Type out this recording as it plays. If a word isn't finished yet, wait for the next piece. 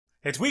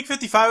It's week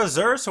 55 of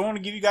Xur, so I want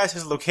to give you guys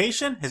his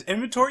location, his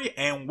inventory,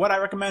 and what I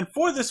recommend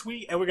for this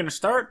week, and we're going to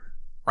start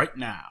right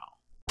now.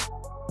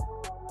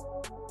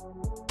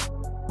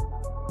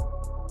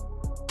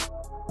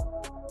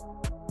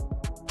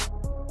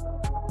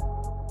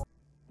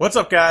 What's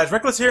up guys,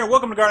 Reckless here, and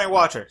welcome to Guardian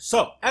Watcher.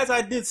 So, as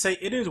I did say,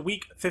 it is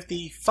week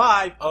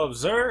 55 of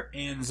Xur,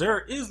 and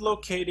Xur is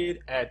located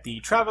at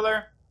the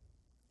Traveler,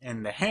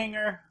 in the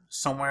hangar,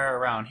 somewhere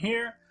around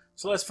here.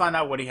 So let's find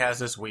out what he has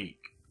this week.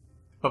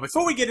 But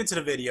before we get into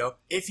the video,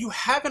 if you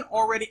haven't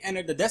already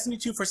entered the Destiny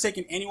 2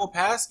 Forsaken Annual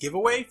Pass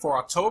giveaway for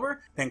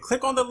October, then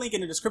click on the link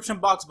in the description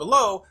box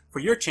below for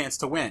your chance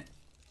to win.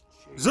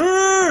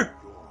 Xur!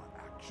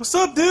 What's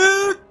up,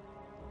 dude?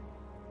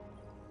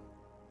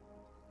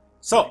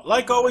 So,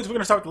 like always, we're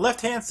going to start with the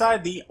left-hand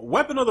side. The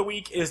weapon of the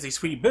week is the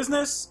Sweet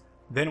Business.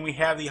 Then we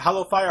have the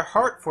Hollow Fire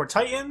Heart for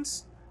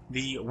Titans,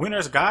 the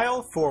Winter's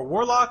Guile for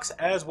Warlocks,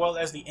 as well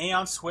as the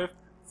Aeon Swift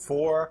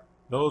for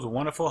those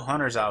wonderful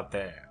hunters out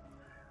there.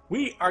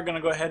 We are going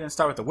to go ahead and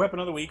start with the weapon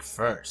of the week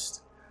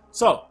first.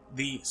 So,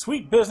 the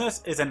Sweet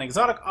Business is an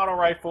exotic auto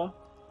rifle.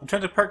 In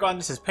terms of perk on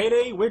this is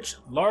Payday, which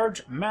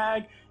large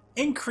mag,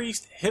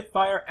 increased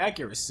hipfire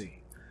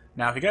accuracy.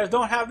 Now, if you guys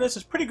don't have this,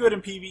 it's pretty good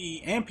in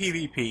PvE and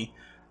PvP.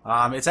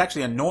 It's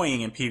actually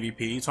annoying in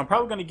PvP, so I'm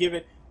probably going to give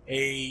it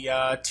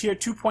a tier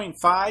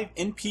 2.5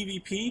 in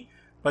PvP,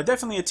 but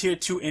definitely a tier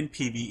 2 in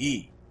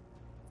PvE.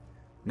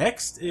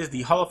 Next is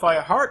the Hollow Fire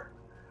Heart.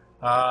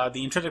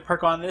 The intrinsic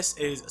perk on this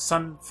is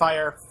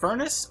Sunfire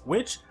Furnace,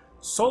 which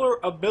solar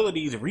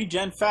abilities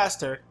regen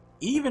faster,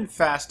 even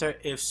faster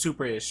if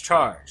super is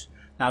charged.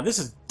 Now this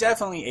is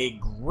definitely a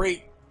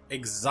great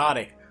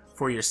exotic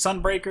for your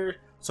Sunbreaker,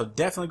 so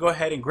definitely go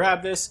ahead and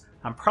grab this.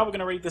 I'm probably going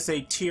to rate this a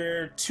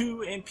tier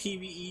 2 in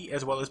PvE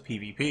as well as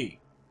PvP.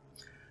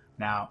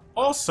 Now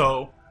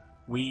also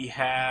we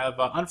have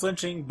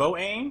Unflinching Bow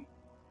Aim,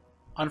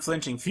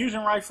 Unflinching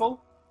Fusion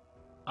Rifle,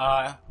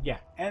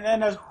 and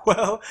then as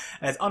well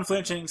as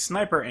Unflinching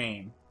Sniper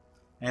Aim.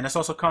 And this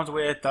also comes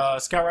with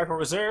Scout Rifle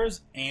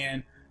Reserves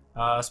and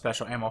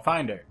Special Ammo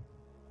Finder.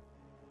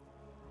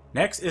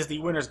 Next is the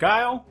Winter's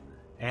Guile,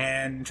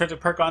 and intrinsic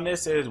perk on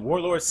this is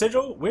Warlord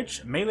Sigil,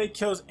 which melee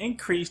kills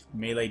increased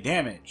melee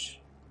damage.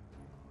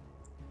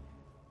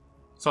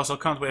 This also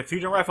comes with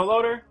Fusion Rifle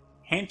Loader,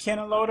 Hand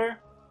Cannon Loader,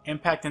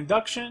 Impact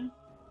Induction,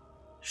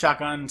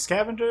 Shotgun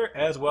Scavenger,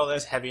 as well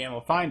as Heavy Ammo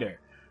Finder.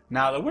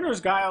 Now, the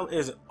Winter's Guile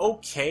is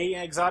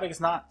okay exotic. It's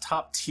not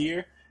top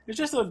tier. It's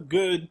just a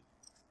good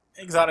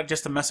exotic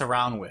just to mess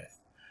around with.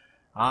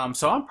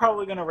 So I'm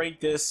probably going to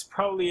rate this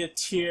probably a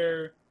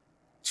tier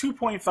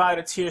 2.5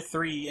 to tier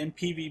 3 in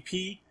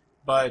PvP,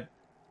 but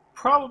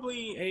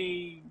probably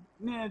a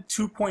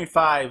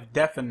 2.5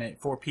 definite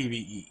for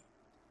PvE.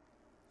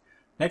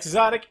 Next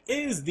exotic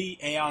is the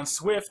Aeon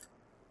Swift,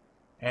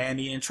 and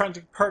the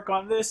intrinsic perk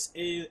on this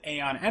is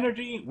Aeon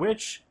Energy,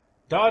 which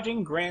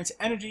dodging grants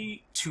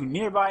energy to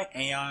nearby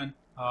Aeon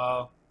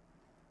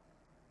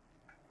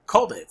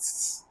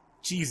cultists.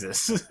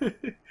 Jesus.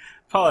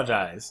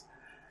 Apologize.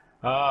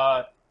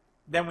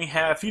 Then we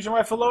have Fusion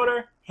Rifle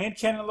Loader, Hand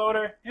Cannon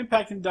Loader,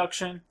 Impact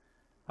Induction,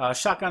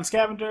 Shotgun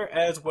Scavenger,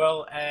 as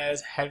well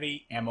as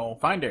Heavy Ammo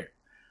Finder.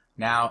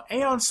 Now,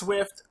 Aeon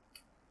Swift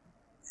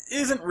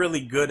isn't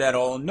really good at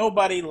all.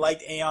 Nobody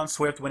liked Aeon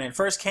Swift when it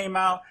first came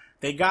out.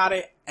 They got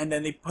it, and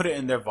then they put it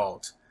in their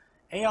vault.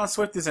 Aeon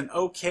Swift is an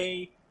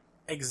okay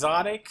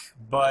exotic,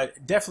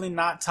 but definitely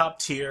not top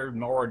tier,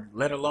 nor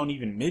let alone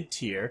even mid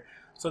tier.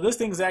 So this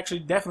thing's actually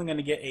definitely going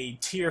to get a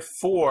tier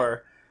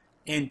 4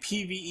 in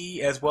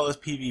PvE as well as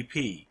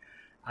PvP.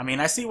 I mean,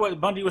 I see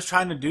what Bungie was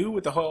trying to do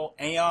with the whole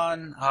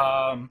Aeon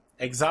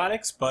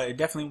exotics, but it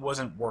definitely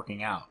wasn't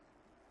working out.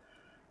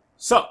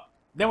 So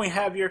then we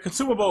have your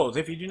consumables.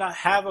 If you do not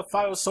have a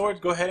File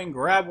Sword, go ahead and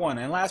grab one.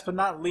 And last but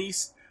not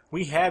least,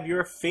 we have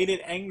your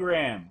Fated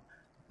Engram.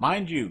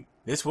 Mind you,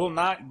 this will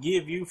not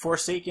give you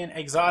Forsaken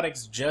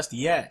exotics just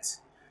yet.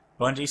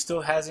 Bungie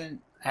still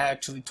hasn't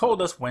actually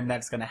told us when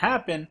that's going to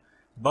happen,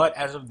 but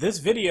as of this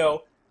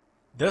video,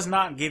 does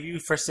not give you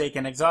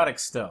Forsaken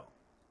exotics still.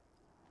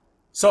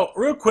 So,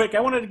 real quick, I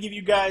wanted to give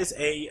you guys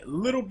a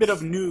little bit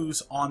of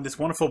news on this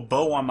wonderful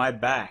bow on my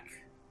back.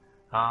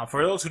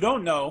 For those who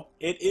don't know,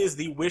 it is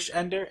the Wish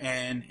Ender,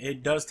 and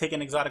it does take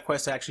an exotic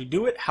quest to actually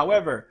do it.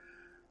 However,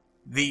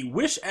 the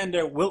Wish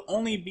Ender will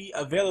only be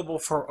available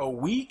for a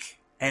week,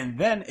 and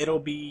then it'll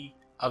be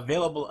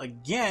available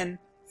again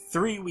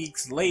 3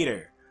 weeks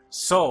later.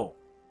 So,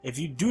 if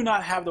you do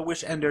not have the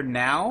Wish Ender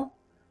now,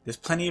 there's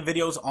plenty of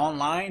videos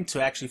online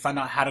to actually find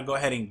out how to go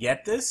ahead and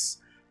get this.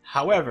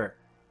 However,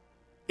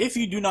 if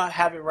you do not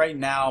have it right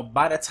now,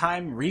 by the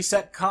time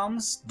reset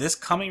comes, this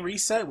coming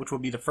reset, which will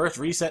be the first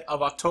reset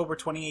of October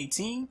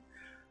 2018,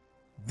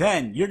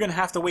 then you're going to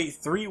have to wait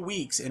 3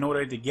 weeks in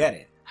order to get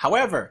it.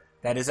 However,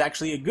 that is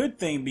actually a good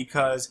thing,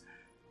 because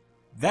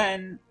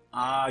then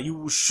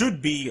you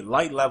should be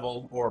light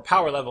level or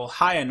power level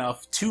high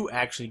enough to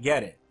actually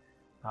get it.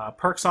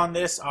 Perks on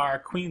this are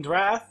Queen's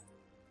Wrath,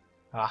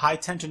 High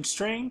Tension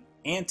String,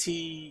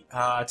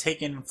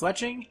 Anti-Taken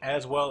Fletching,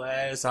 as well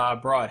as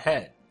Broad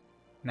Head.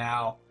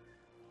 Now,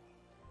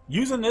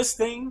 using this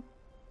thing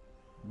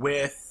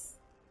with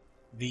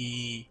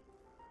the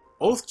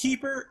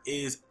Oathkeeper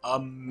is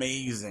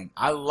amazing.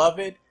 I love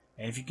it.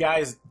 And if you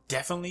guys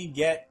definitely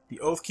get the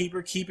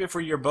Oathkeeper, keep it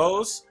for your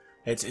bows.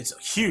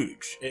 It's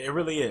huge. It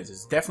really is.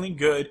 It's definitely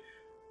good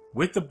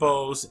with the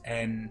bows,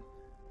 and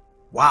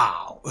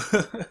wow.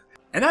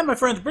 And that, my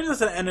friends, brings us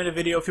to the end of the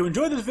video. If you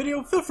enjoyed this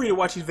video, feel free to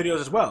watch these videos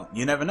as well.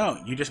 You never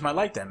know. You just might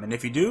like them. And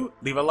if you do,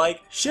 leave a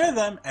like, share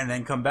them, and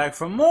then come back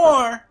for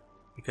more,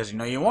 because you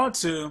know you want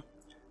to.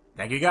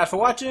 Thank you guys for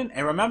watching,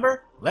 and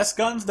remember, less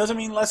guns doesn't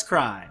mean less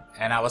crime.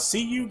 And I will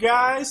see you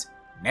guys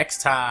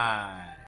next time.